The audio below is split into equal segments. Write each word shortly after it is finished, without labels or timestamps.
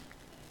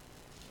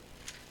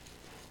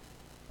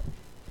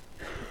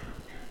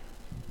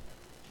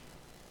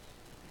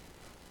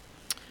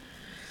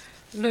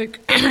Luke,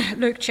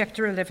 Luke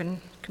chapter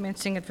 11,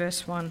 commencing at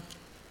verse 1.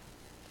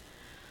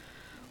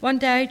 One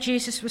day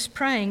Jesus was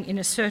praying in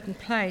a certain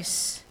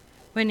place.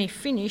 When he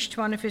finished,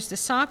 one of his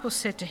disciples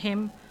said to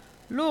him,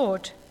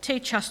 "Lord,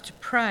 teach us to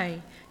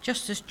pray,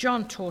 just as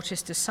John taught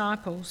his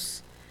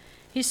disciples."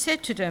 He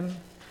said to them,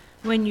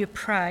 "When you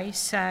pray,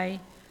 say,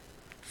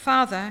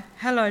 'Father,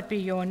 hallowed be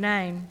your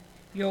name,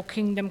 your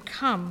kingdom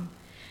come.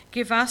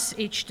 Give us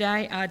each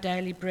day our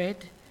daily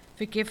bread.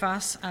 Forgive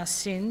us our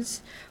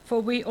sins,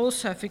 for we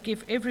also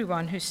forgive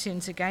everyone who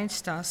sins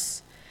against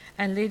us,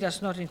 and lead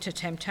us not into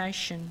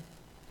temptation.'"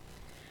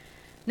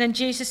 Then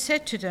Jesus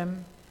said to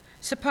them,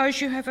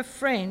 "Suppose you have a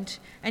friend,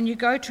 and you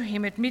go to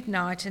him at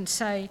midnight and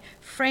say,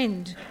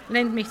 'Friend,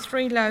 lend me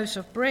 3 loaves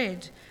of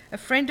bread. A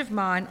friend of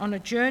mine on a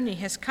journey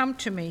has come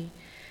to me,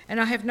 and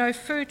I have no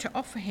food to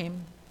offer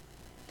him.'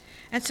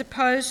 And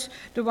suppose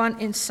the one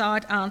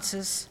inside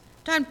answers,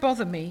 'Don't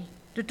bother me.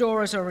 The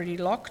door is already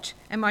locked,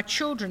 and my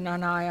children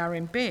and I are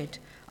in bed.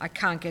 I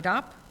can't get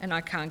up, and I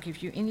can't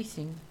give you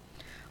anything.'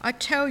 I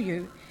tell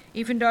you,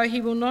 even though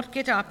he will not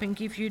get up and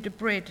give you the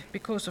bread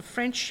because of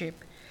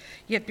friendship,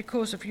 yet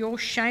because of your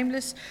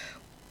shameless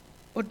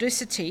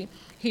audacity,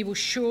 he will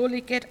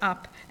surely get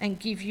up and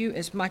give you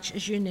as much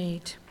as you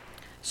need.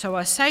 So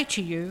I say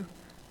to you,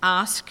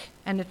 ask,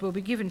 and it will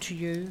be given to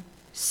you.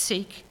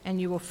 Seek,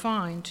 and you will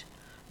find.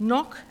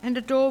 Knock, and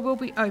the door will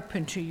be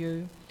opened to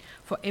you.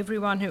 For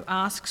everyone who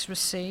asks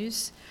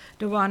receives,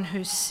 the one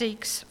who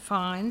seeks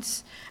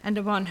finds, and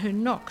the one who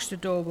knocks the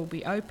door will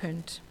be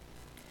opened.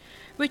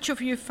 Which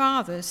of you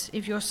fathers,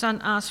 if your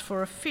son asks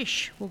for a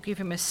fish, will give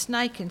him a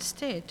snake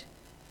instead?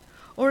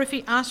 Or if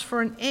he asks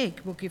for an egg,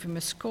 will give him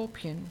a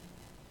scorpion?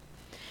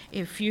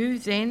 If you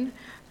then,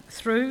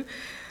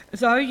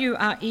 though you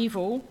are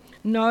evil,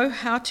 know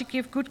how to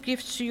give good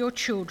gifts to your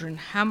children,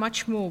 how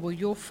much more will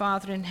your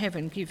Father in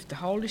heaven give the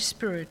Holy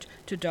Spirit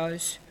to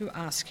those who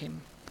ask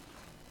him?"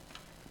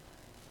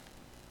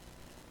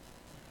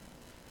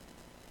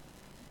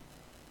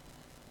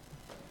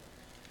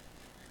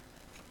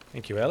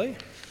 Thank you, Ellie.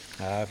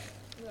 A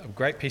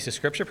great piece of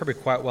scripture, probably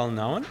quite well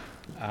known.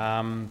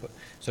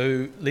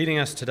 So leading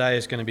us today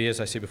is going to be,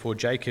 as I said before,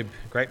 Jacob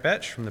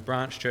Greatbatch from the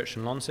Branch Church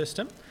in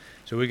Launceston.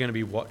 So we're going to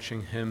be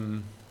watching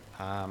him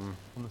on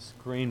the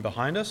screen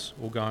behind us,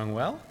 all going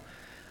well.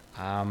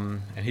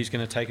 And he's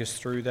going to take us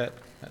through that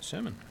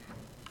sermon.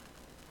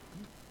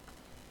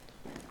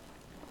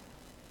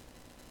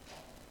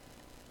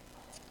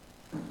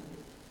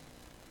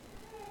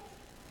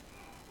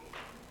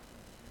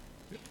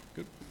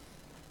 Good.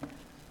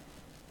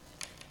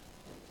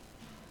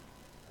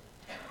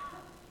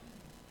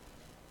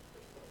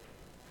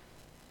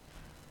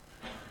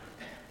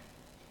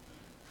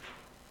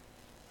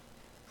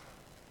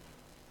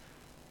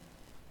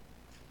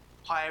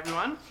 Hi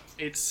everyone,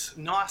 it's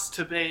nice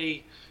to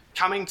be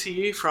coming to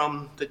you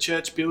from the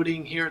church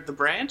building here at the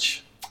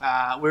Branch.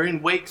 We're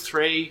in week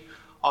 3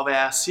 of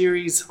our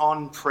series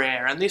on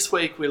prayer, and this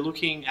week we're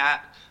looking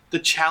at the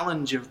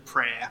challenge of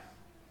prayer.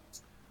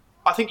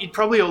 I think you'd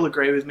probably all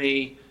agree with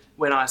me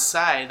when I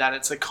say that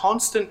it's a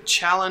constant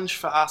challenge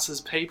for us as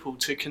people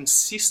to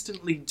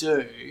consistently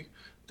do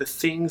the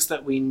things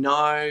that we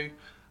know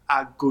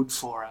are good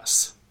for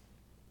us.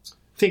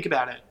 Think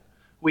about it.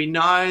 We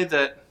know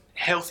that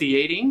healthy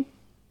eating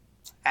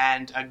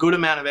and a good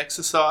amount of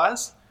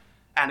exercise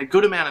and a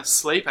good amount of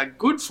sleep are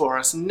good for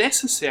us,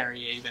 necessary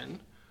even,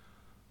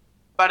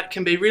 but it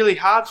can be really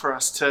hard for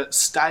us to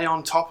stay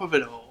on top of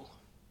it all.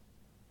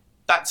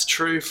 That's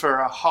true for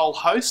a whole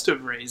host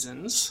of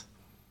reasons,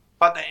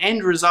 but the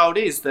end result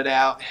is that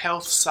our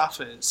health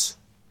suffers.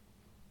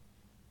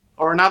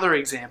 Or another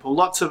example,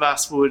 lots of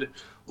us would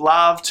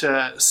love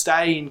to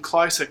stay in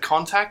closer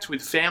contact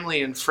with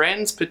family and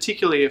friends,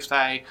 particularly if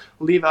they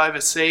live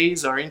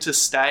overseas or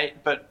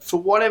interstate, but for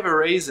whatever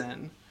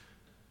reason,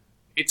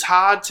 it's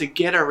hard to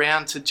get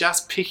around to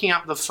just picking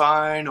up the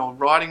phone or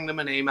writing them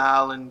an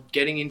email and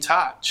getting in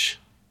touch.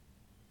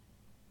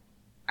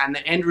 And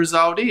the end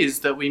result is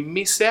that we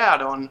miss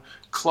out on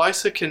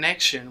closer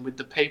connection with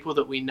the people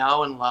that we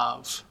know and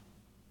love.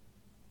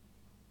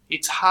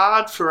 It's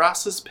hard for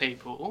us as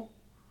people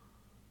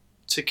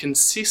to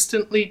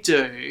consistently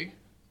do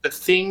the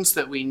things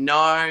that we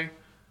know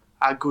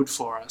are good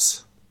for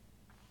us.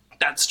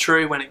 That's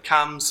true when it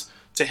comes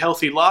to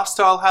healthy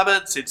lifestyle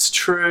habits. It's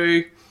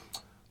true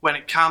when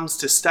it comes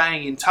to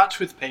staying in touch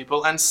with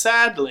people. And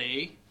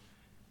sadly,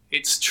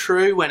 it's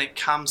true when it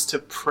comes to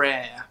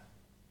prayer.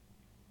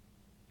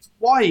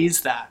 Why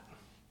is that?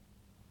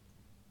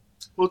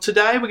 Well,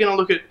 today we're going to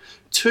look at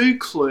 2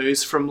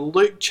 clues from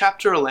Luke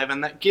chapter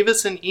 11 that give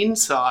us an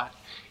insight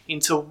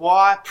into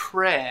why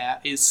prayer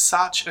is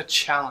such a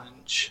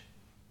challenge.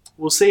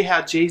 We'll see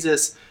how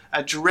Jesus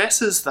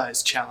addresses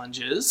those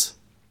challenges.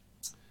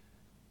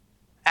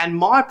 And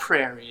my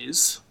prayer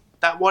is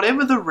that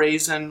whatever the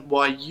reason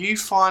why you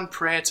find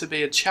prayer to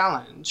be a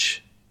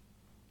challenge,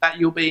 that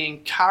you'll be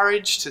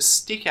encouraged to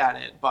stick at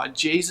it by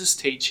Jesus'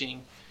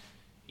 teaching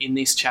in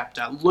this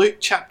chapter. Luke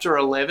chapter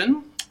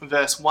 11,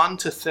 verse 1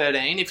 to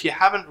 13. If you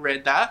haven't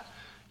read that,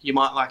 you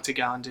might like to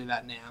go and do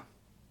that now.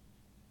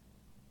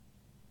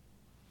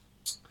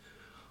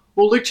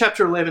 Well, Luke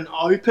chapter 11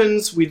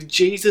 opens with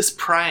Jesus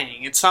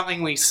praying. It's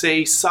something we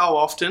see so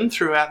often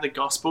throughout the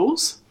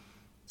Gospels.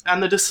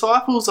 And the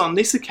disciples on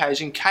this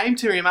occasion came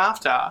to him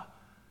after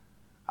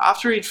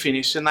he'd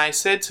finished, and they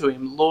said to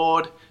him,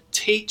 "Lord,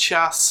 teach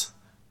us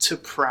to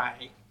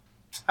pray."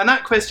 And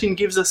that question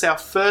gives us our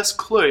first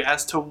clue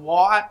as to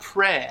why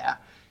prayer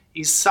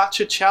is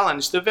such a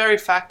challenge. The very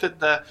fact that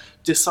the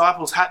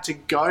disciples had to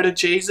go to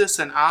Jesus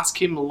and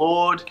ask him,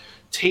 "Lord,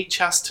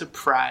 teach us to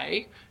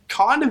pray,"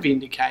 kind of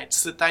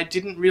indicates that they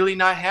didn't really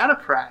know how to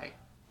pray.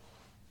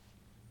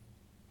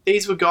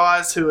 These were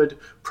guys who had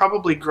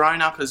probably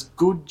grown up as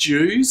good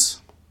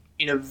Jews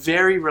in a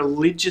very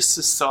religious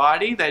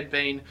society. They'd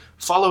been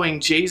following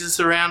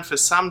Jesus around for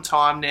some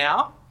time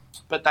now,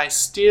 but they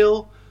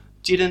still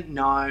didn't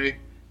know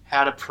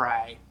how to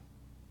pray.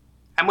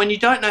 And when you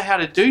don't know how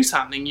to do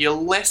something, you're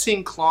less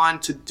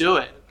inclined to do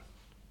it.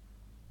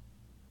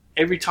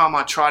 Every time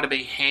I try to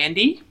be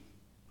handy,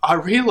 I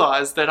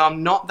realise that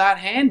I'm not that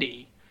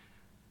handy.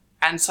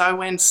 And so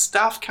when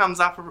stuff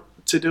comes up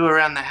to do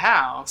around the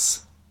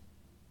house,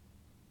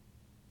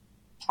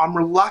 I'm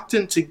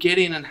reluctant to get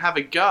in and have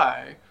a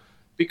go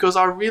because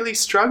I really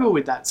struggle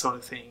with that sort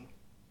of thing.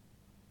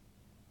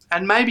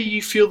 And maybe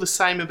you feel the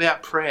same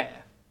about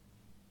prayer.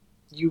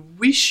 You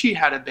wish you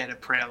had a better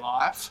prayer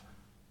life,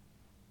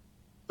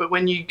 but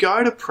when you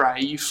go to pray,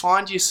 you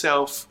find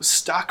yourself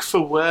stuck for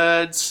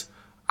words,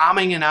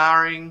 umming and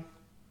ahhing,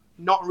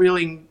 not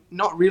really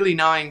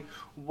knowing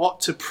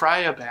what to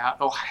pray about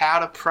or how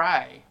to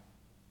pray.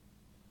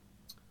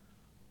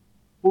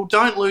 Well,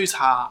 don't lose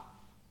heart,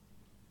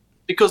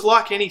 because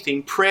like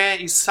anything, prayer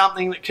is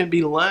something that can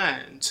be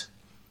learned,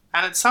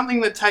 and it's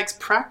something that takes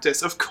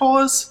practice. Of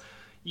course,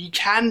 you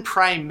can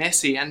pray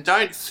messy, and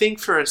don't think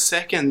for a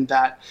second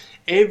that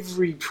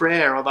every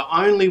prayer or the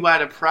only way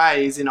to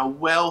pray is in a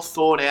well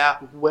thought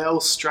out,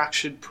 well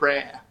structured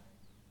prayer.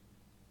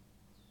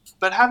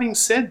 But having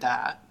said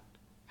that,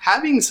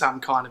 having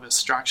some kind of a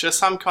structure,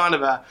 some kind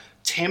of a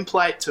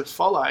template to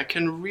follow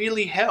can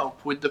really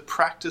help with the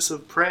practice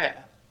of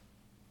prayer.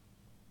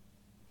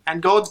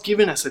 And God's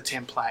given us a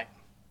template.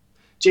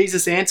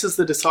 Jesus answers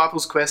the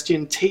disciples'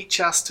 question, "Teach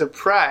us to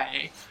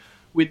pray,"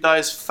 with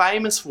those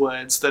famous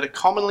words that are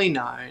commonly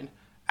known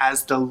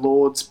as the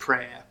Lord's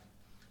Prayer.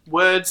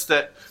 Words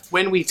that,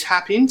 when we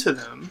tap into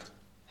them,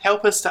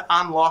 help us to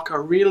unlock a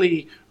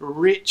really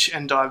rich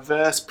and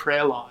diverse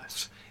prayer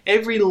life.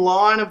 Every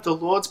line of the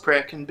Lord's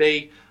Prayer can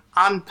be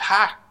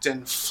unpacked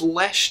and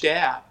fleshed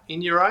out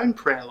in your own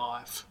prayer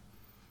life.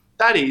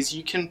 That is,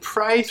 you can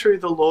pray through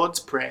the Lord's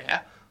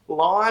Prayer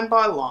line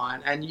by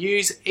line and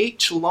use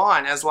each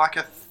line as like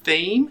a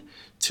theme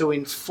to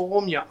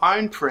inform your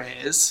own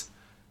prayers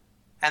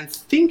and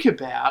think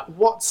about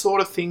what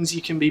sort of things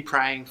you can be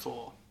praying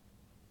for.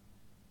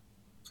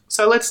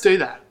 So let's do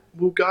that.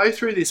 We'll go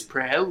through this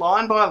prayer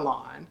line by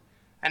line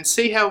and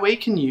see how we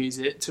can use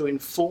it to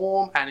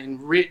inform and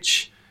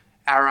enrich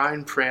our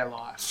own prayer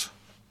life.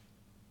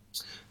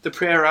 The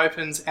prayer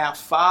opens, "Our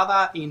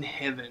Father in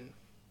heaven."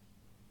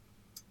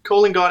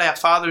 Calling God our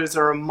Father is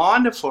a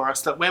reminder for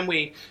us that when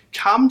we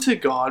come to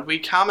God, we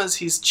come as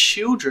his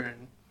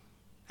children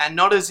and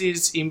not as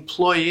his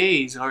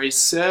employees or his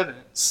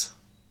servants.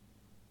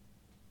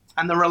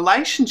 And the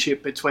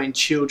relationship between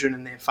children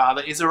and their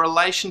father is a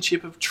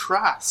relationship of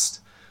trust.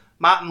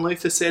 Martin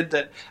Luther said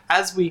that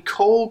as we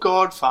call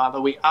God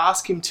Father, we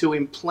ask him to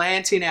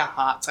implant in our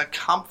hearts a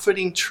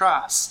comforting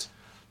trust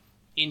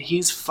in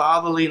his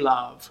fatherly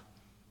love.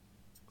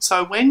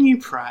 So when you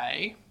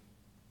pray,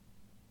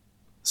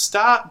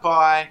 start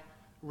by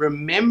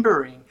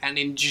remembering and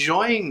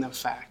enjoying the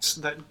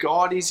fact that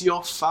God is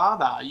your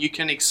Father. You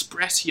can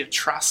express your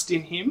trust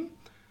in him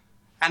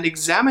and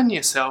examine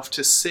yourself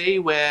to see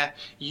where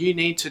you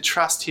need to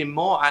trust him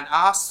more and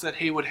ask that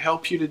he would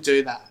help you to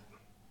do that.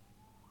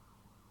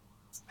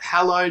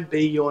 Hallowed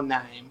be your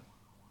name.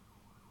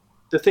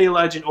 The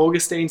theologian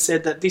Augustine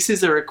said that this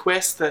is a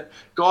request that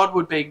God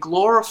would be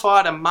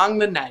glorified among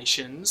the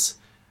nations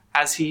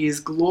as he is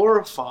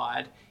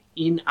glorified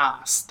in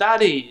us.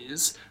 That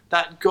is,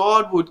 that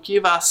God would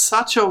give us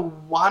such a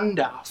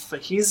wonder for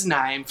his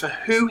name, for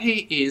who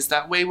he is,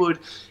 that we would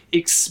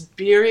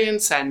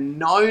experience and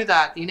know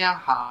that in our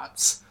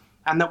hearts,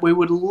 and that we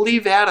would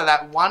live out of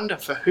that wonder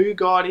for who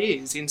God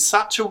is in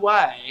such a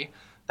way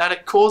that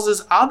it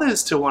causes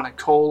others to want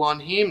to call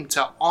on him,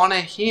 to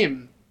honour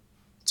him,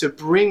 to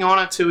bring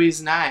honour to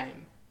his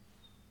name.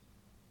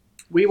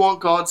 We want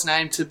God's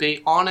name to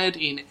be honoured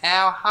in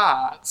our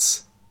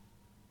hearts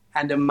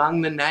and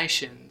among the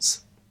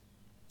nations.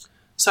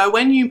 So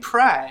when you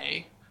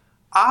pray,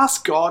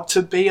 ask God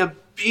to be a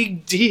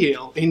big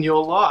deal in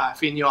your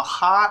life, in your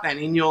heart and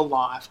in your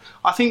life.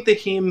 I think the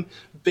hymn,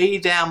 "Be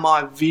Thou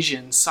My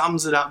Vision,"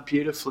 sums it up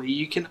beautifully.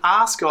 You can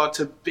ask God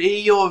to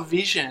be your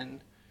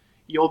vision,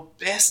 your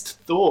best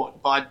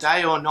thought by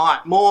day or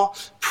night, more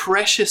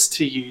precious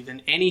to you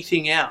than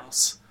anything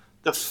else.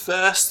 The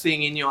first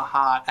thing in your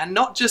heart, and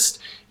not just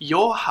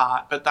your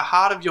heart, but the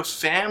heart of your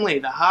family,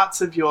 the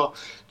hearts of your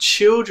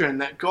children,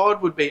 that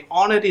God would be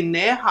honoured in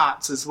their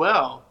hearts as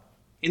well.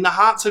 in the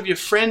hearts of your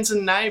friends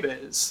and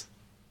neighbours,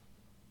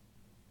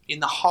 in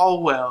the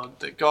whole world,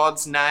 that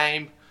God's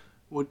name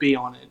would be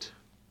honoured.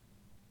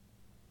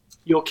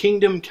 Your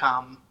kingdom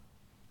come.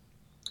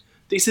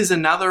 This is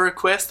another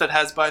request that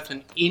has both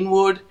an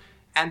inward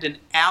and an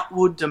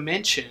outward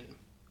dimension.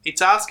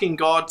 It's asking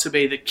God to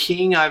be the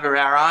king over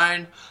our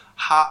own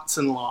hearts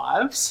and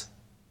lives.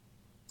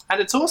 And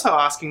it's also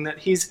asking that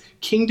his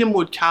kingdom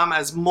would come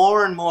as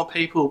more and more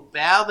people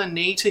bow the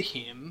knee to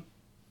him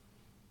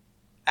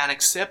and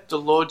accept the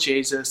Lord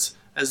Jesus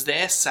as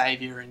their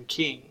Saviour and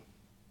King.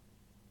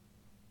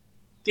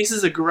 This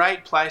is a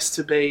great place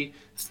to be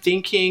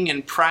thinking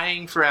and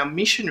praying for our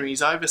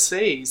missionaries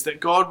overseas, that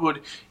God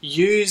would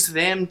use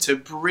them to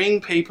bring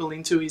people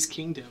into his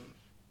kingdom.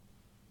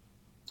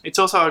 It's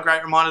also a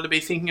great reminder to be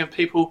thinking of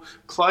people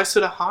closer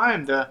to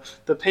home,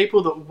 the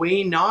people that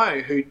we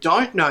know who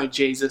don't know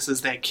Jesus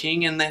as their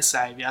King and their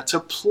Saviour, to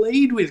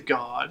plead with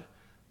God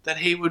that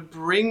he would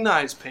bring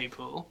those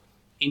people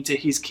into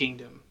his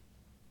kingdom.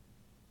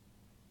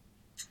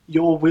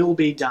 Your will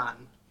be done.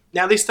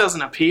 Now, this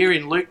doesn't appear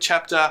in Luke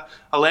chapter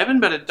 11,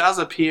 but it does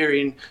appear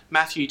in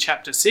Matthew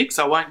chapter 6.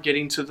 I won't get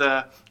into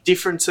the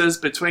differences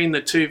between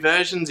the two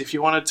versions. If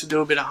you wanted to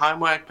do a bit of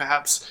homework,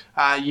 perhaps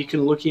you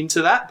can look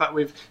into that. But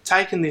we've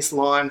taken this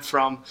line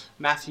from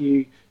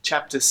Matthew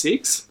chapter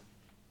 6.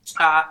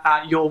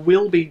 Your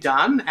will be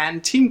done.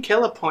 And Tim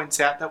Keller points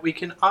out that we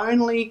can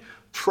only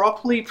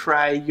properly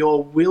pray,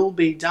 your will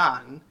be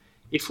done,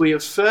 if we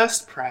have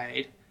first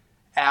prayed,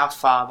 our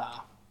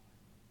Father.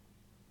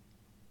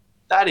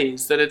 That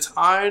is, that it's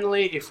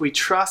only if we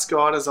trust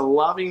God as a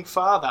loving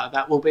Father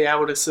that we'll be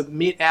able to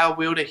submit our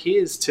will to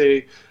his,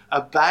 to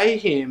obey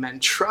him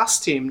and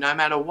trust him no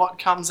matter what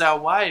comes our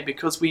way,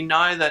 because we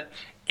know that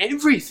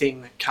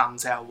everything that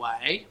comes our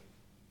way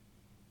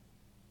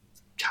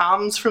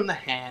comes from the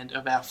hand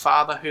of our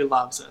Father who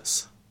loves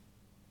us.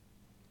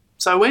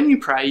 So when you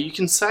pray, you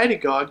can say to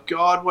God,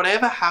 God,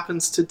 whatever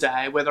happens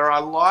today, whether I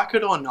like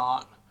it or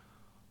not,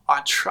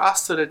 I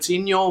trust that it's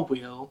in your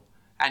will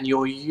and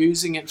you're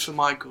using it for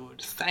my good.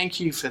 Thank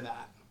you for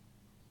that.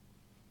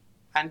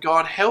 And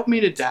God, help me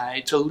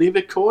today to live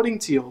according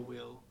to your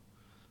will.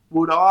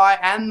 Would I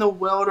and the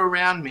world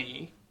around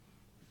me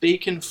be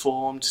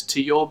conformed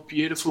to your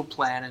beautiful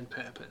plan and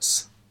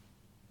purpose?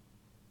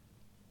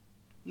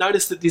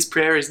 Notice that this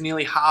prayer is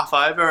nearly half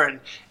over and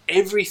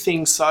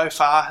everything so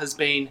far has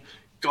been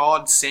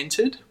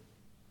God-centered.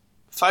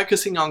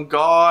 Focusing on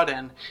God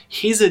and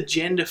his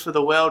agenda for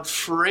the world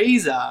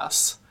frees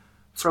us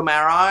from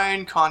our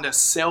own kind of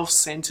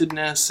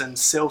self-centeredness and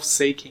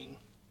self-seeking.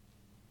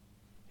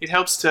 It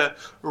helps to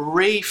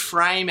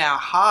reframe our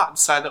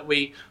hearts so that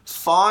we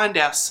find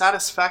our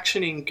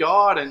satisfaction in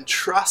God and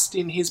trust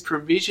in his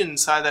provision,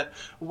 so that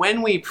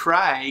when we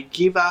pray,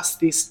 give us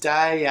this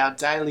day our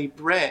daily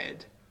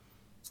bread,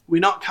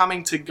 we're not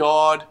coming to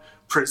God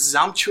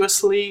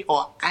presumptuously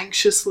or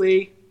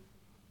anxiously,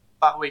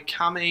 but we're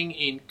coming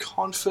in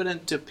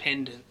confident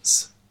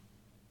dependence.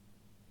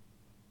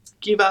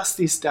 Give us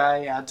this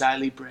day our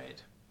daily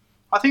bread.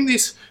 I think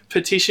this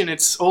petition,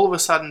 it's all of a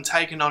sudden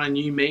taken on a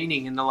new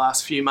meaning in the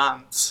last few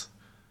months.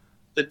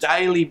 The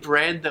daily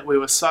bread that we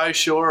were so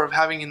sure of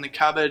having in the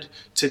cupboard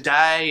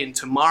today and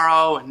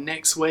tomorrow and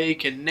next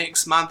week and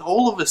next month,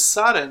 all of a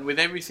sudden, with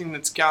everything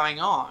that's going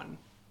on,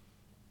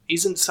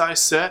 isn't so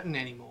certain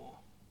anymore.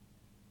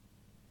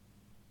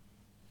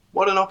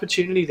 What an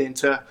opportunity then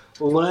to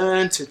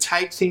learn to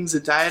take things a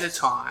day at a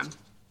time,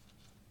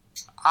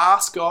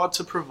 ask God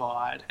to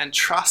provide and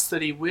trust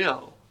that he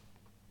will.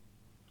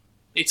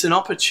 It's an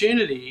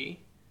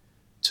opportunity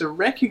to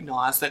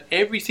recognize that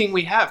everything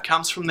we have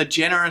comes from the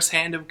generous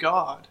hand of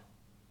God.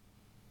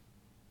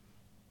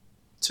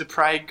 To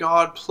pray,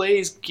 God,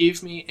 please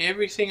give me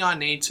everything I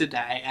need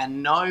today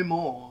and no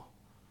more.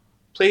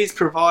 Please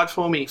provide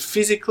for me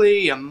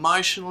physically,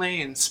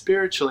 emotionally, and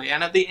spiritually.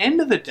 And at the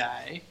end of the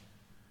day,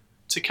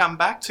 to come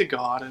back to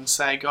God and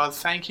say, God,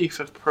 thank you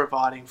for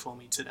providing for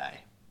me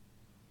today.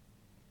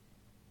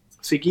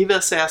 Forgive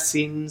us our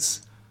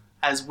sins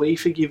as we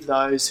forgive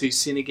those who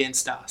sin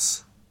against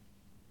us.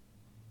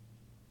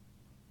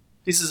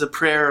 This is a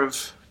prayer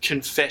of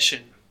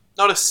confession.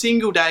 Not a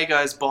single day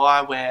goes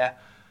by where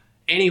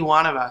any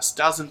one of us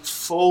doesn't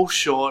fall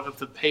short of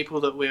the people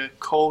that we're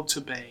called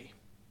to be.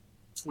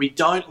 We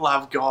don't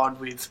love God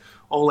with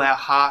all our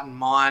heart and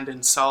mind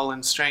and soul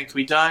and strength.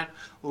 We don't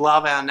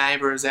love our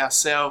neighbour as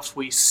ourselves.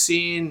 We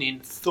sin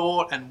in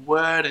thought and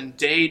word and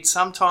deed,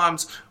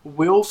 sometimes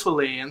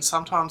willfully and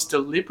sometimes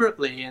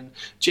deliberately. And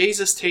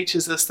Jesus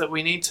teaches us that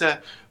we need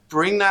to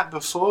bring that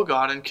before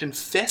God and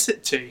confess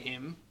it to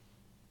him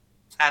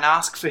and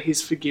ask for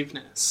his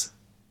forgiveness.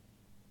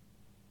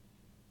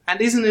 And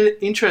isn't it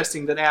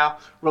interesting that our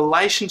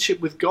relationship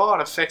with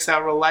God affects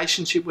our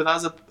relationship with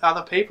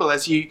other people?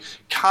 As you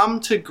come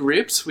to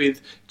grips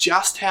with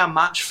just how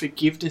much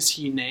forgiveness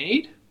you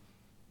need,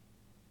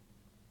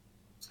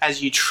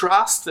 as you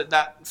trust that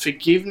that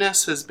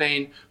forgiveness has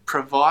been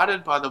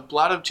provided by the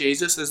blood of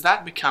Jesus, as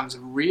that becomes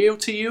real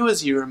to you,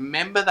 as you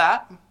remember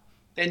that,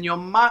 then you're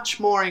much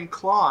more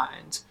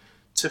inclined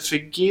to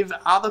forgive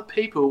other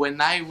people when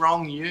they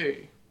wrong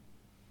you,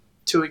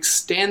 to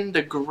extend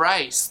the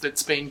grace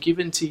that's been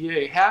given to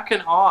you? How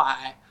can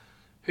I,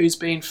 who's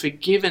been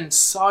forgiven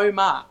so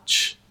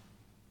much,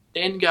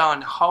 then go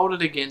and hold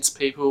it against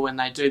people when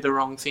they do the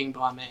wrong thing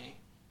by me?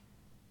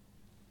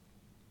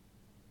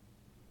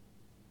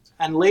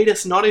 And lead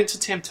us not into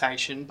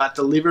temptation, but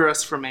deliver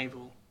us from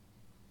evil.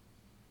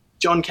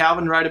 John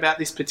Calvin wrote about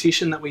this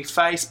petition that we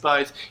face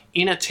both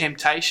inner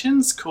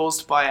temptations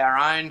caused by our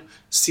own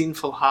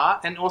sinful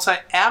heart and also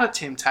outer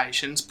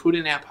temptations put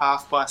in our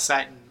path by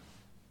Satan.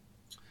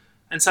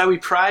 And so we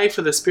pray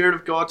for the Spirit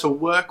of God to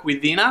work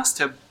within us,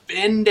 to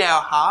bend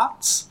our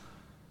hearts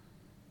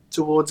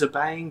towards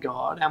obeying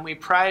God. And we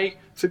pray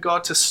for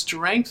God to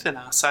strengthen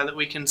us so that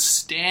we can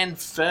stand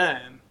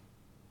firm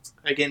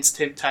against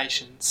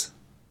temptations.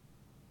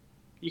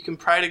 You can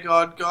pray to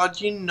God,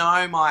 God, you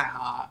know my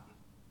heart.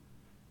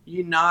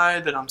 You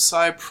know that I'm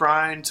so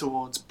prone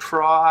towards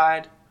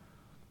pride,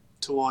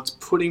 towards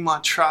putting my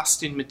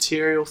trust in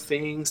material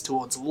things,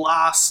 towards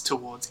lust,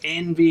 towards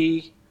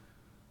envy.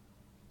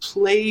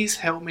 Please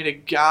help me to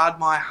guard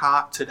my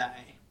heart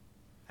today.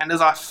 And as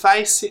I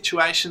face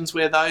situations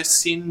where those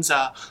sins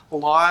are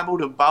liable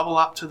to bubble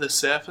up to the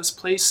surface,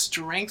 please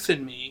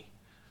strengthen me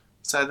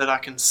so that I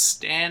can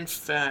stand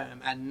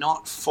firm and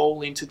not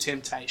fall into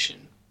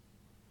temptation.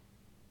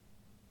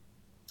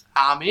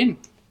 Amen.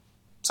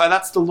 So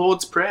that's the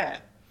Lord's Prayer.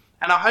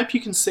 And I hope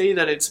you can see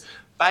that its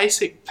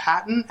basic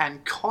pattern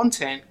and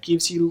content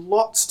gives you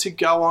lots to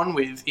go on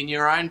with in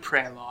your own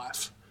prayer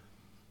life.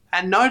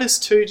 And notice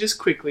too, just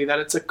quickly, that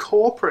it's a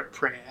corporate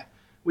prayer.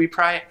 We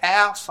pray,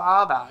 Our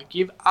Father,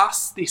 give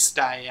us this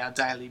day our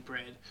daily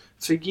bread.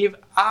 Forgive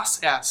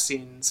us our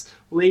sins.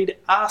 Lead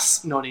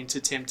us not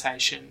into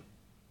temptation.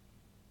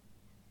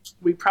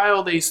 We pray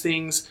all these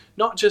things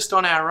not just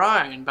on our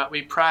own, but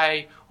we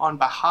pray on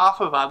behalf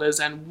of others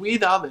and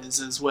with others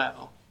as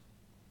well.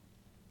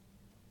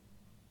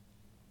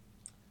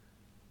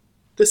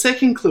 The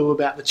second clue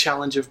about the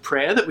challenge of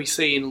prayer that we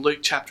see in Luke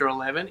chapter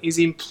 11 is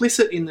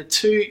implicit in the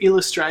two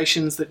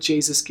illustrations that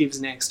Jesus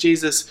gives next.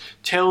 Jesus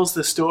tells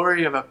the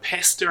story of a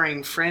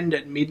pestering friend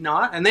at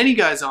midnight, and then he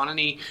goes on and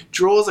he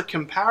draws a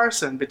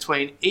comparison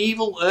between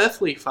evil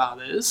earthly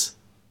fathers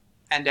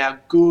and our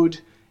good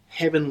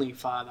heavenly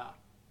Father.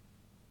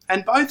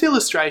 And both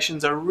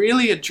illustrations are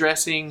really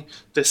addressing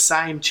the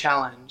same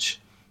challenge,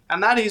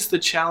 and that is the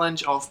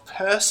challenge of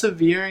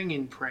persevering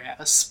in prayer,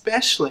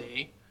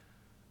 especially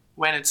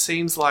when it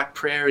seems like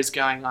prayer is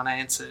going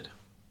unanswered.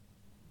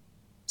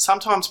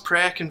 Sometimes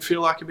prayer can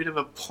feel like a bit of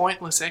a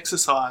pointless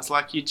exercise,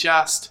 like you're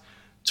just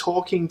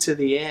talking to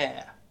the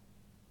air.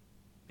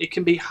 It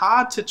can be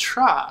hard to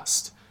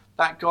trust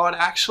that God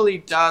actually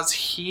does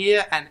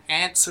hear and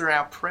answer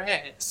our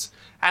prayers,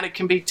 and it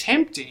can be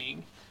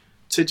tempting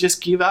to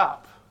just give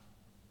up.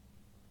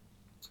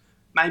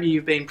 Maybe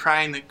you've been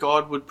praying that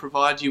God would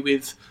provide you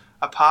with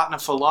a partner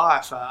for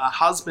life, a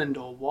husband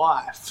or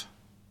wife,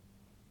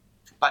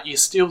 but you're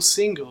still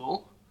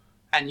single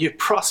and your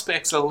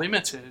prospects are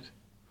limited.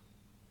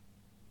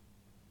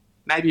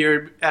 Maybe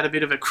you're at a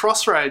bit of a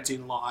crossroads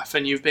in life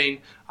and you've been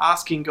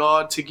asking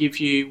God to give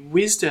you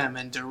wisdom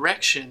and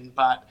direction,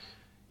 but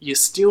you're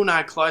still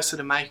no closer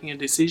to making a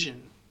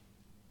decision.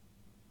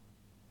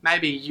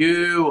 Maybe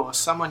you or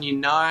someone you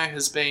know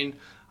has been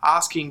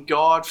asking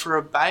God for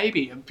a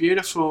baby, a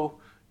beautiful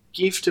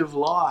gift of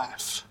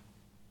life,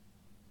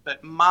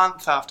 but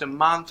month after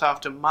month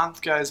after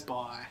month goes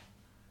by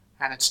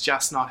and it's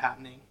just not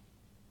happening.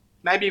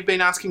 Maybe you've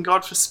been asking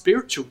God for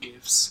spiritual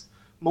gifts,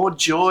 more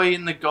joy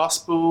in the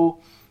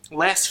gospel,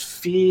 less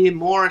fear,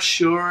 more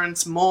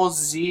assurance, more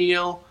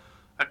zeal,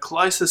 a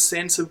closer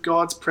sense of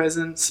God's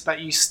presence,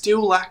 but you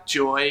still lack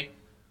joy.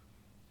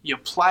 You're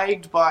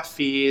plagued by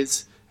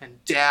fears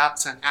and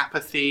doubts and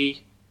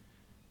apathy,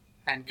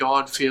 and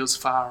God feels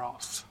far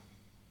off.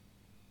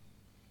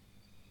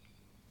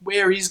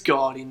 Where is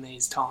God in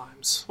these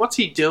times? What's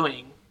he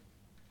doing?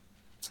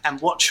 And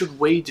what should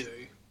we do?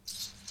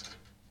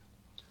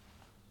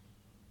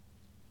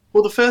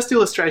 Well, the first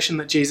illustration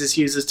that Jesus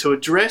uses to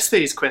address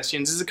these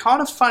questions is a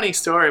kind of funny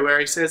story where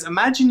he says,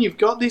 imagine you've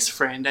got this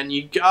friend and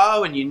you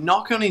go and you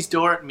knock on his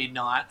door at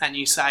midnight and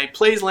you say,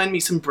 please lend me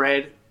some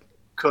bread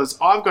because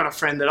I've got a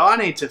friend that I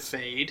need to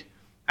feed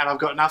and I've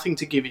got nothing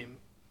to give him.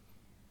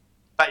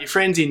 But your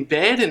friend's in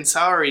bed and so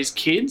are his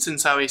kids, and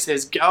so he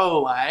says, go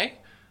away.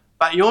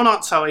 But you're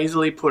not so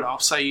easily put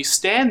off, so you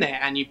stand there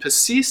and you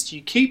persist,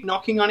 you keep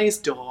knocking on his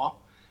door,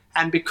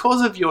 and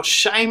because of your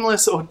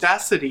shameless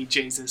audacity,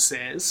 Jesus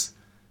says,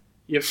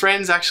 your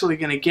friend's actually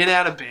going to get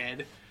out of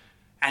bed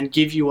and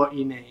give you what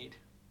you need.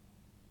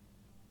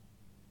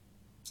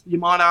 You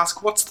might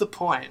ask, what's the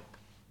point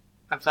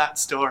of that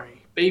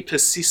story? Be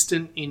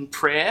persistent in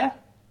prayer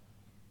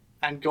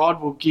and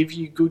God will give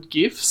you good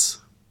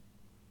gifts?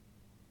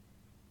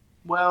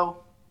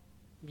 Well,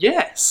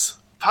 yes,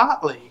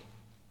 partly.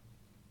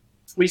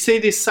 We see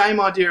this same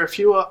idea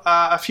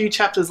a few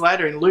chapters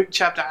later in Luke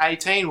chapter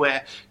 18,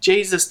 where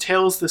Jesus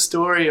tells the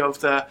story of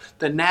the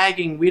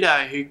nagging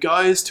widow who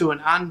goes to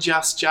an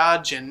unjust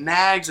judge and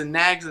nags and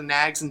nags and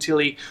nags until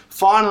he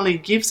finally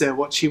gives her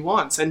what she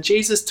wants. And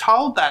Jesus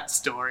told that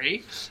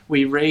story,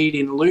 we read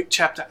in Luke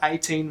chapter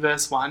 18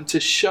 verse 1, to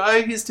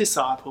show his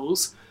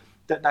disciples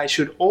that they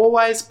should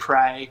always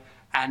pray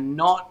and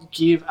not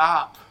give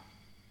up.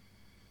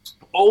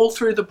 All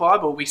through the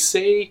Bible, we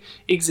see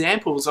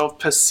examples of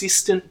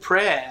persistent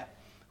prayer.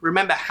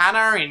 Remember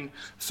Hannah in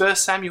 1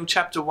 Samuel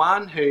chapter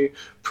 1, who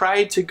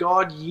prayed to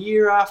God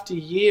year after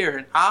year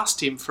and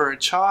asked him for a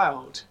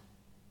child.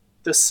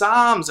 The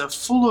Psalms are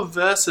full of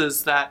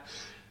verses that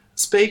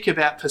speak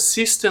about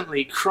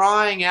persistently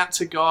crying out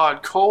to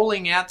God,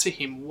 calling out to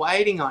him,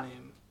 waiting on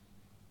him.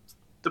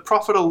 The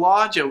prophet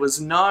Elijah was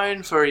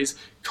known for his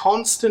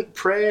constant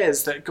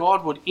prayers that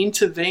God would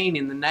intervene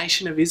in the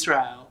nation of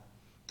Israel.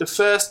 The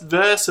first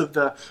verse of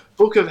the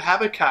book of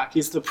Habakkuk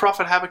is the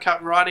prophet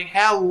Habakkuk writing,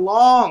 "How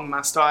long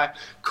must I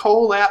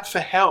call out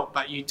for help,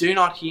 but you do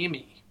not hear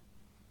me?"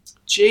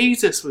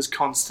 Jesus was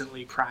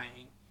constantly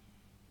praying.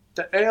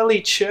 The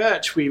early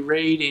church, we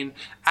read in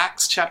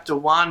Acts chapter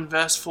 1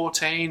 verse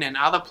 14 and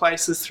other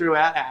places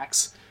throughout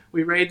Acts,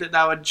 we read that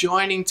they were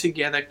joining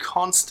together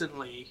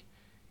constantly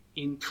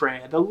in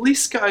prayer. The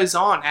list goes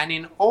on, and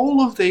in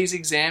all of these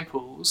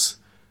examples,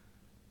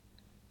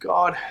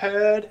 God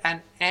heard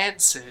and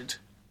answered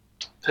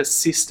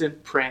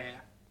persistent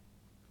prayer.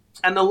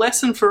 And the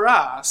lesson for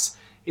us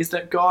is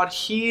that God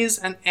hears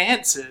and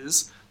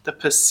answers the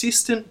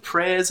persistent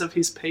prayers of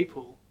his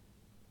people.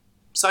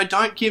 So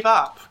don't give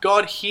up.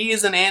 God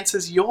hears and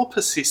answers your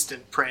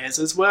persistent prayers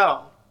as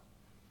well.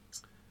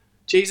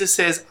 Jesus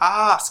says,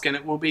 ask and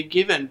it will be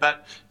given,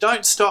 but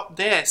don't stop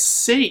there.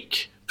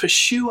 Seek,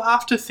 pursue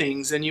after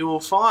things and you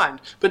will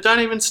find. But don't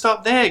even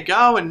stop there.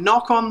 Go and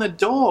knock on the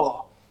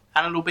door,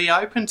 and it'll be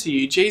open to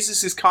you.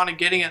 Jesus is kind of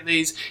getting at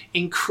these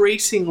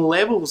increasing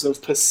levels of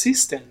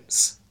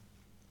persistence.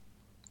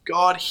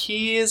 God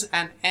hears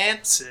and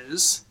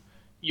answers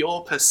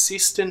your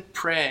persistent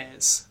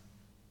prayers.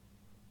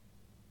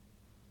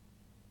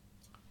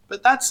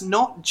 But that's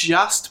not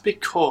just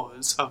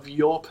because of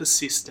your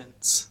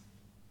persistence.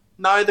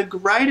 No, the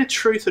greater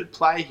truth at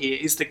play here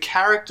is the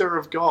character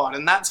of God,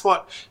 and that's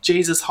what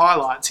Jesus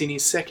highlights in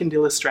his second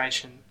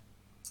illustration.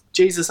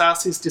 Jesus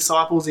asked his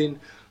disciples in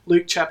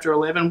Luke chapter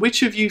 11,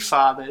 which of you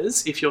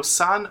fathers, if your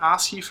son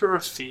asks you for a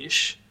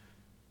fish,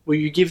 will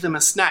you give them a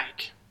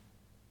snake?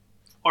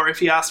 Or if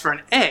he asks for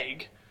an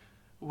egg,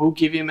 will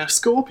give him a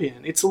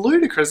scorpion? It's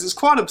ludicrous. It's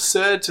quite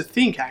absurd to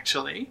think,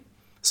 actually.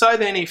 So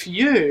then if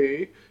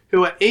you,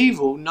 who are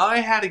evil,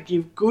 know how to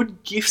give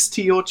good gifts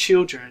to your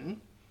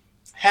children,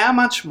 how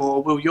much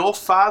more will your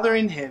Father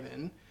in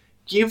heaven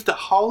give the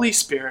Holy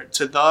Spirit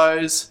to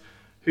those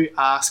who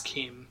ask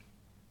him?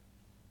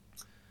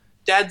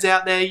 Dads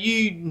out there,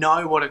 you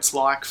know what it's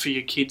like for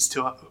your kids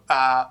to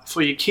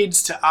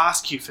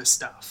ask you for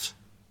stuff.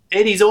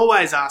 Eddie's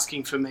always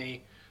asking for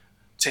me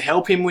to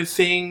help him with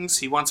things.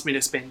 He wants me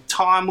to spend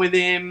time with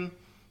him,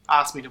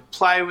 asks me to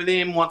play with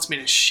him, wants me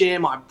to share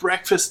my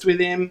breakfast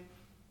with him.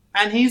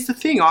 And here's the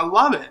thing, I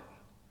love it.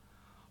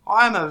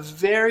 I am a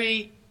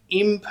very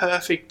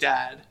imperfect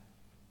dad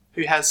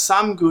who has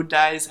some good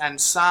days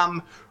and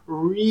some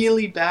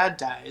really bad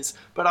days,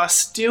 but I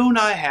still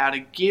know how to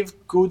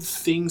give good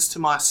things to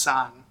my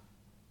son.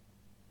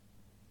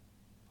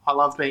 I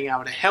love being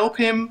able to help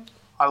him.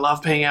 I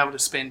love being able to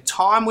spend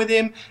time with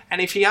him.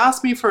 And if he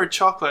asks me for a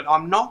chocolate,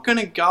 I'm not going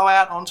to go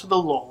out onto the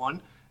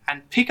lawn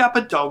and pick up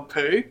a dog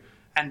poo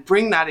and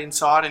bring that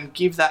inside and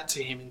give that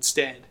to him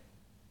instead.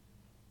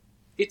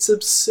 It's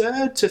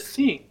absurd to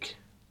think.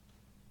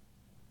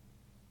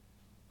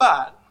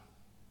 But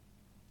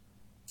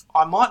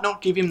I might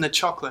not give him the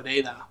chocolate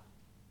either.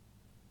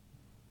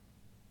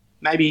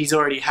 Maybe he's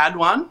already had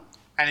one,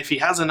 and if he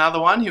has another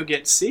one, he'll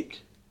get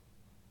sick.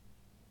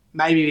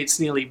 Maybe it's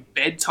nearly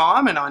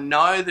bedtime, and I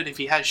know that if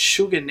he has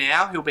sugar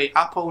now, he'll be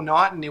up all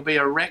night and he'll be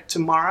a wreck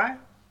tomorrow.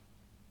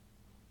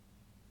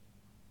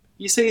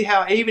 You see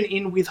how even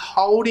in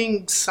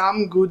withholding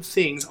some good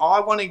things, I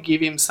want to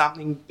give him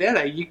something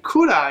better. You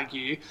could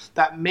argue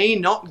that me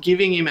not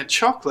giving him a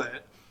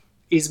chocolate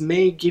is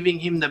me giving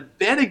him the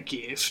better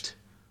gift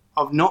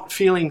of not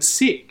feeling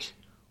sick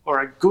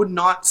or a good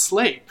night's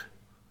sleep.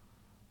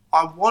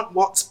 I want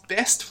what's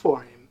best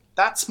for him.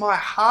 That's my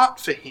heart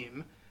for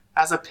him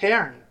as a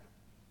parent.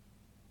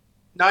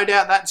 No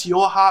doubt that's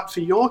your heart for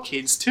your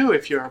kids too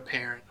if you're a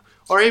parent,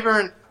 or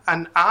even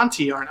an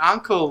auntie or an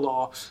uncle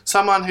or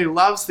someone who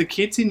loves the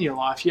kids in your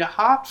life. Your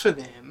heart for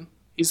them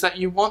is that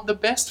you want the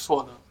best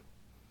for them.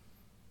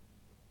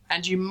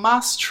 And you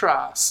must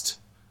trust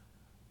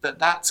that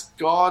that's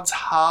God's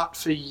heart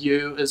for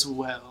you as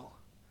well.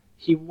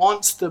 He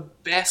wants the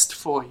best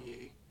for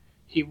you.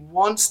 He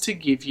wants to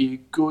give you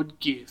good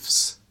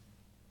gifts.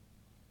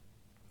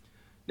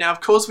 Now, of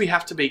course, we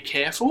have to be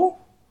careful.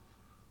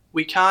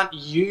 We can't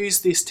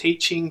use this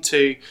teaching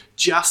to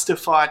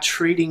justify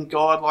treating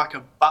God like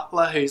a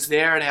butler who's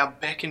there at our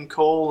beck and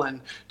call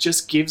and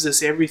just gives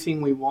us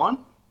everything we want.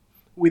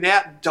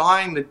 without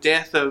dying the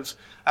death of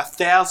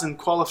 1,000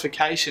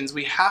 qualifications,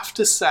 we have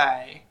to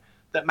say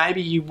that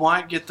maybe you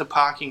won't get the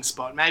parking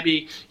spot,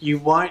 maybe you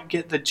won't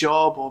get the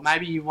job, or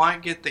maybe you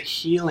won't get the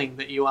healing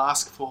that you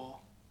ask for.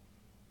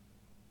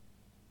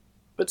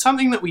 But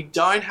something that we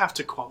don't have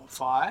to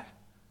qualify,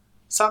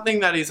 something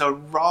that is a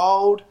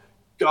rolled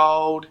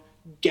gold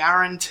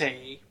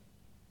guarantee,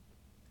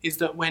 is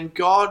that when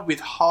God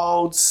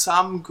withholds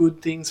some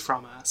good things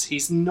from us,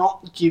 he's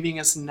not giving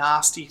us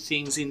nasty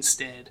things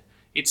instead.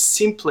 It's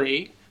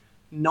simply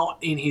not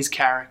in his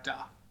character.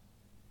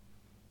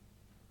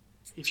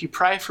 If you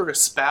pray for a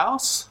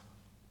spouse,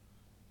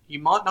 you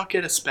might not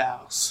get a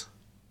spouse,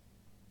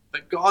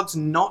 but God's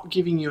not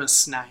giving you a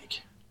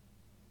snake.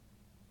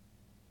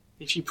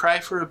 If you pray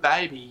for a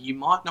baby, you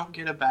might not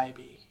get a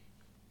baby,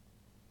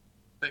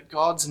 but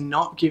God's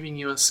not giving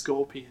you a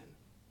scorpion.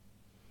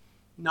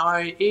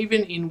 No,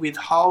 even in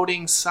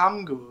withholding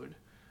some good,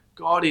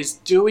 God is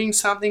doing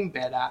something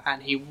better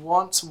and he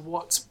wants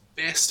what's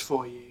best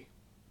for you.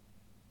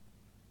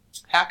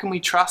 How can we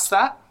trust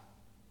that?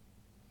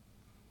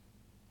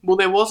 Well,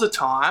 there was a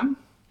time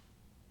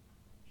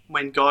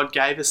when God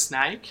gave a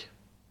snake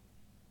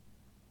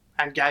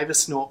and gave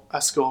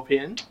a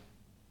scorpion,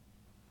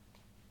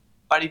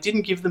 but he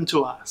didn't give them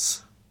to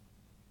us.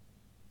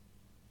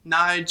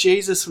 No,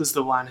 Jesus was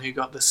the one who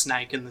got the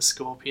snake and the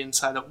scorpion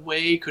so that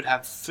we could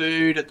have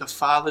food at the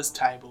Father's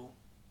table.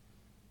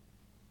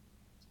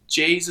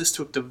 Jesus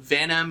took the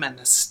venom and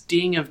the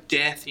sting of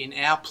death in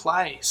our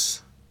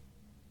place.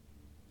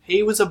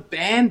 He was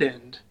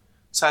abandoned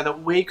so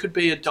that we could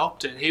be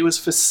adopted. He was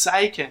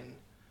forsaken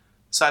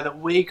so that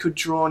we could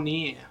draw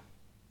near.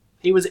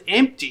 He was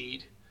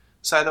emptied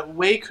so that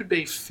we could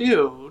be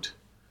filled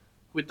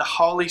with the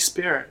Holy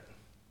Spirit.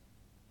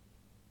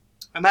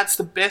 And that's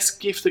the best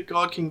gift that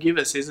God can give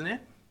us, isn't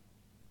it?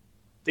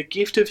 The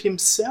gift of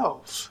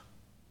himself.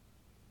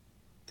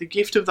 The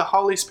gift of the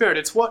Holy Spirit.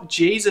 It's what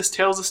Jesus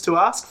tells us to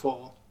ask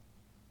for.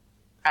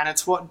 And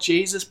it's what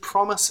Jesus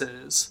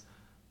promises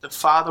the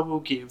Father will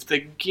give. The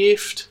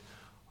gift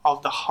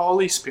of the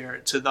Holy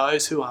Spirit to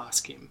those who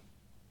ask him.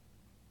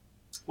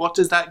 What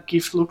does that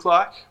gift look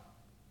like?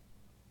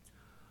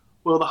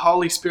 Well, the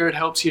Holy Spirit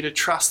helps you to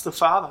trust the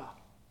Father.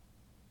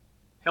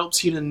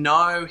 Helps you to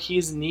know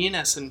his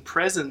nearness and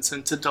presence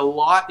and to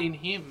delight in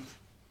him.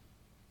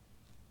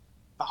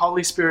 The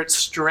Holy Spirit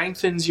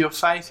strengthens your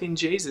faith in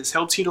Jesus,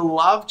 helps you to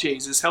love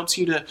Jesus, helps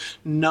you to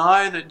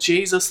know that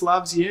Jesus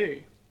loves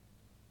you.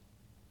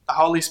 The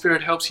Holy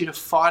Spirit helps you to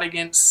fight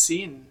against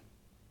sin,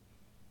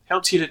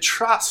 helps you to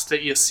trust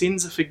that your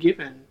sins are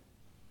forgiven,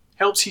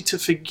 helps you to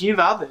forgive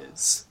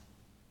others.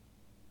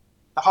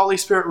 The Holy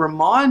Spirit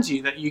reminds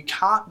you that you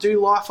can't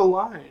do life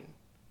alone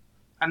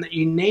and that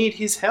you need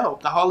his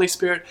help. The Holy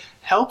Spirit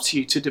helps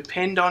you to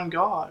depend on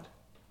God.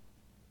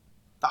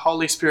 The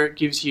Holy Spirit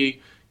gives you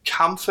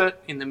comfort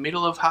in the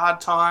middle of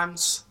hard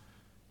times,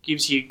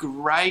 gives you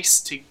grace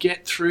to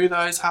get through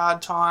those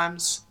hard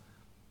times,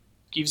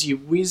 gives you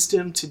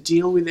wisdom to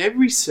deal with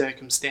every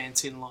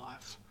circumstance in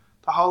life.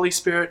 The Holy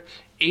Spirit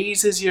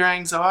eases your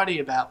anxiety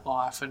about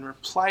life and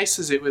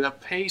replaces it with a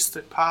peace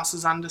that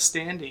passes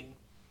understanding.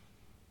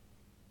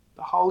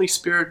 The Holy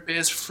Spirit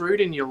bears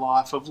fruit in your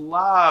life of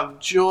love,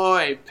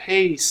 joy,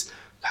 peace,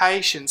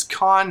 patience,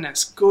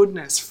 kindness,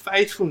 goodness,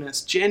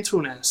 faithfulness,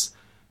 gentleness,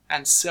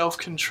 and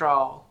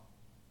self-control.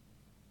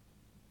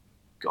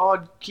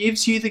 God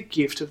gives you the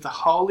gift of the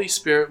Holy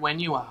Spirit when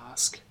you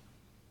ask,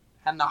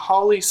 and the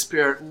Holy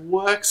Spirit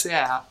works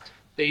out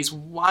these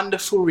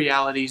wonderful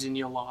realities in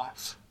your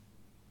life.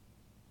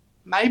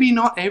 Maybe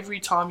not every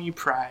time you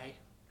pray,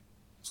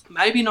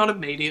 maybe not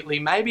immediately,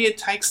 maybe it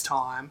takes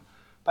time,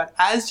 but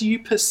as you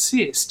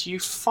persist, you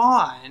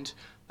find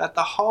that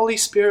the Holy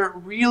Spirit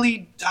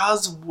really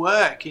does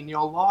work in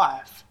your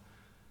life.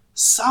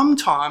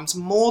 Sometimes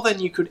more than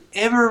you could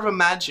ever have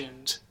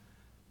imagined,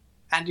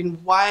 and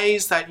in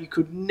ways that you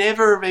could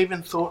never have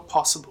even thought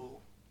possible.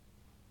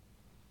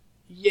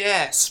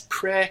 Yes,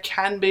 prayer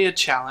can be a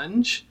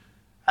challenge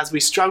as we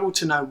struggle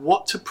to know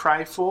what to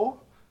pray for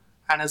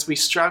and as we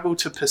struggle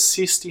to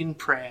persist in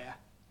prayer.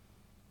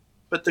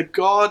 But the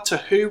God to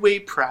who we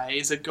pray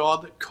is a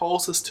God that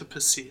calls us to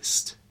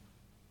persist.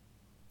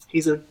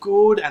 He's a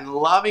good and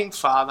loving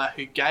Father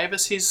who gave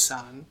us his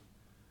Son,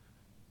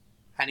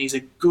 and he's a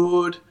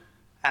good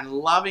and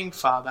loving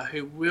Father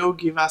who will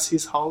give us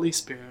his Holy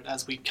Spirit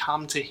as we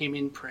come to him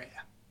in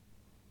prayer.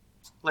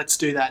 Let's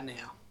do that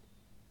now.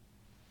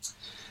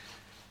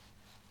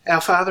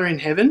 Our Father in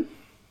heaven,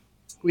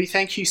 we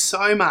thank you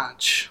so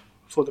much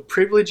for the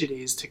privilege it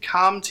is to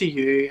come to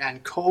you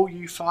and call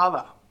you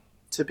Father,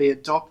 to be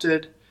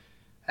adopted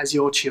as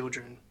your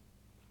children.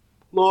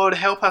 Lord,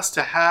 help us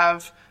to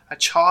have a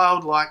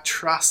childlike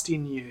trust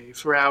in you,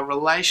 for our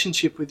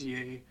relationship with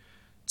you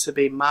to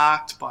be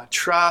marked by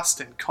trust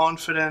and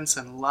confidence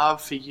and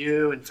love for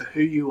you and for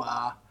who you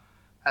are,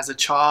 as a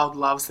child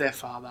loves their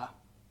father.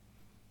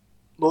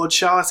 Lord,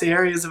 show us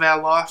areas of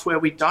our life where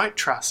we don't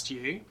trust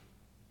you,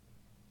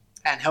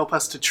 and help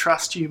us to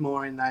trust you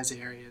more in those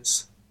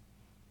areas.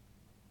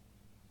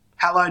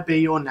 Hallowed be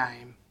your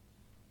name.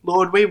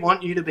 Lord, we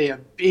want you to be a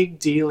big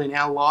deal in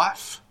our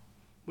life.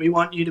 We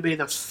want you to be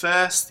the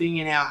first thing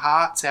in our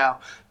hearts, our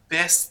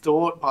best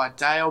thought by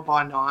day or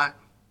by night.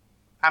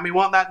 And we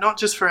want that not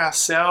just for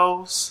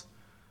ourselves,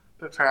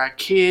 but for our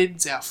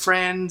kids, our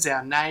friends,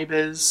 our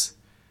neighbours,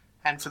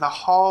 and for the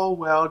whole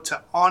world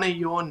to honour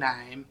your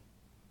name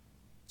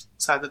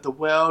so that the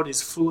world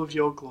is full of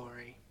your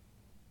glory.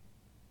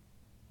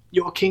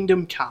 Your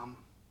kingdom come.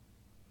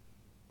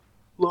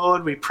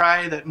 Lord, we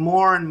pray that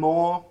more and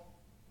more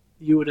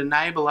you would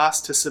enable us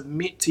to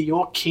submit to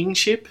your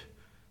kingship,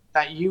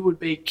 that you would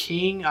be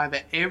king over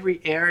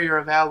every area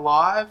of our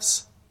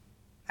lives,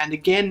 and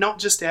again, not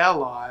just our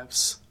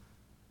lives,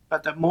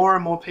 but that more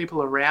and more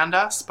people around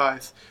us,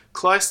 both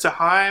close to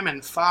home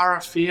and far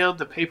afield,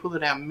 the people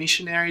that our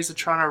missionaries are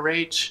trying to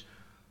reach,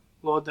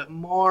 Lord, that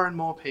more and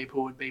more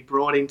people would be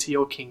brought into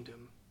your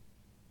kingdom.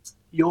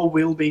 Your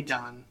will be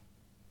done.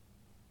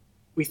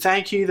 We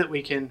thank you that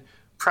we can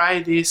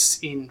pray this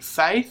in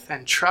faith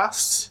and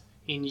trust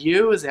in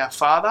you as our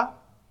Father.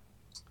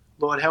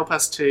 Lord, help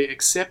us to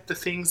accept the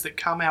things that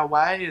come our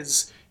way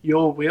as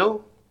your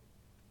will.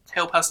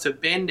 Help us to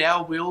bend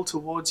our will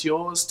towards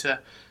yours, to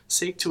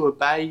seek to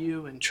obey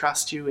you and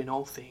trust you in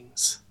all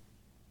things.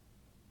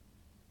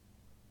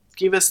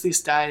 Give us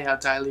this day our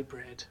daily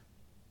bread.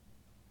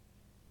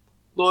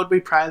 Lord, we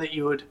pray that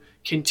you would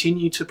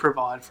continue to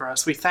provide for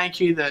us. We thank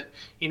you that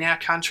in our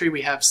country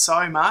we have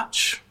so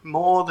much,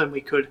 more than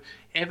we could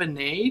ever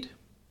need.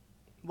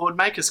 Lord,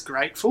 make us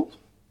grateful.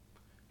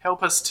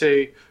 Help us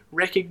to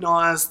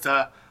recognise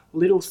the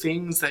little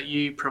things that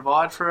you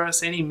provide for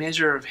us, any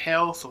measure of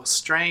health or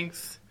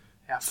strength,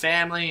 our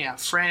family, our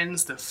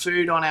friends, the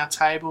food on our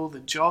table, the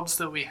jobs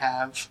that we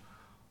have.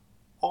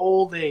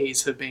 All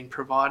these have been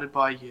provided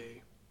by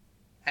you.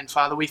 And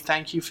Father, we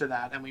thank you for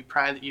that, and we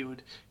pray that you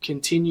would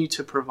continue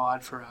to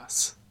provide for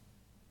us.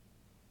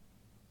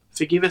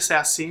 Forgive us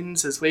our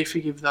sins as we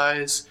forgive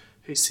those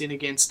who sin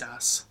against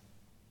us.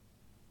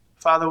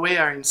 Father, we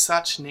are in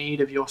such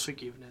need of your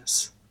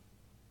forgiveness.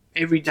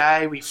 Every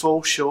day we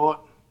fall short.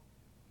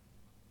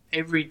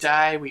 Every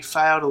day we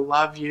fail to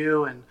love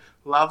you and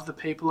love the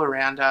people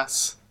around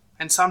us.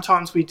 And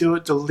sometimes we do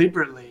it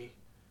deliberately.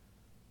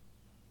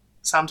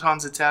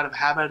 Sometimes it's out of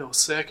habit or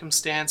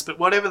circumstance, but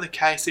whatever the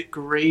case, it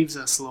grieves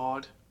us,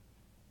 Lord.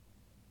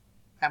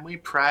 And we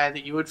pray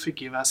that you would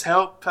forgive us.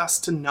 Help us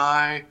to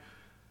know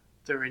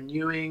the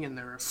renewing and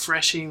the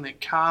refreshing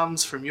that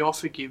comes from your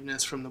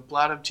forgiveness, from the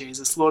blood of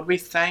Jesus. Lord, we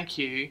thank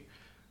you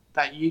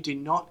that you do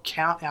not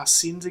count our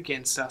sins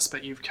against us,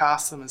 but you've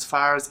cast them as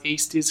far as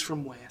east is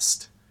from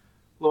west.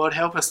 Lord,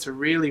 help us to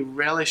really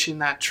relish in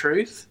that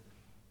truth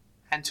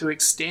and to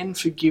extend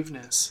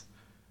forgiveness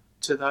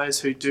to those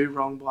who do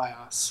wrong by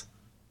us.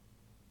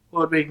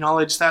 Lord, we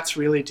acknowledge that's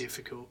really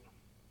difficult.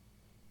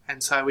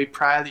 And so we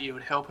pray that you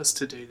would help us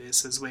to do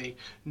this as we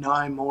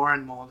know more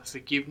and more the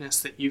forgiveness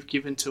that you've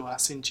given to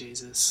us in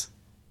Jesus.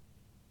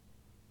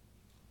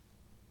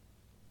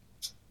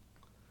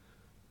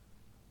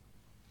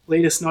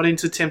 Lead us not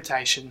into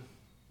temptation.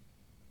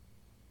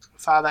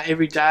 Father,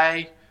 every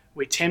day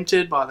we're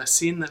tempted by the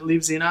sin that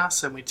lives in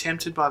us, and we're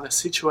tempted by the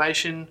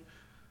situations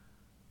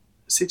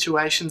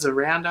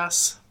around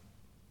us.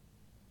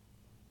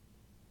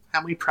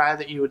 And we pray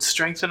that you would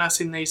strengthen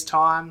us in these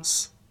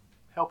times.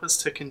 Help us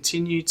to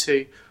continue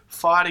to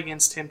fight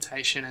against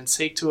temptation and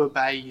seek to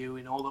obey you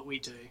in all that we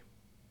do.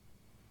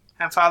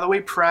 And Father, we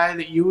pray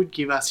that you would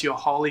give us your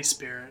Holy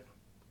Spirit.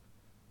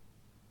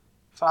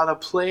 Father,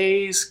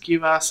 please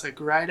give us a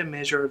greater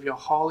measure of your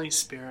Holy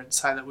Spirit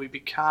so that we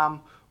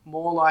become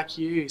more like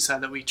you, so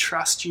that we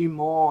trust you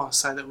more,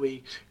 so that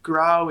we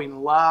grow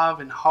in love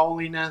and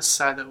holiness,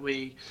 so that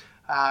we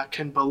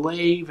can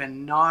believe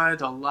and know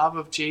the love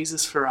of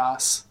Jesus for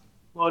us.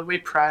 Lord, we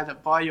pray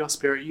that by your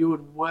Spirit you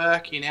would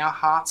work in our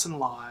hearts and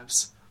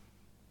lives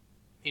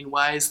in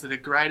ways that are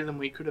greater than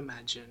we could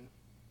imagine.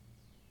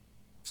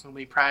 And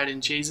we pray it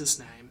in Jesus'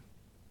 name.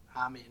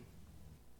 Amen.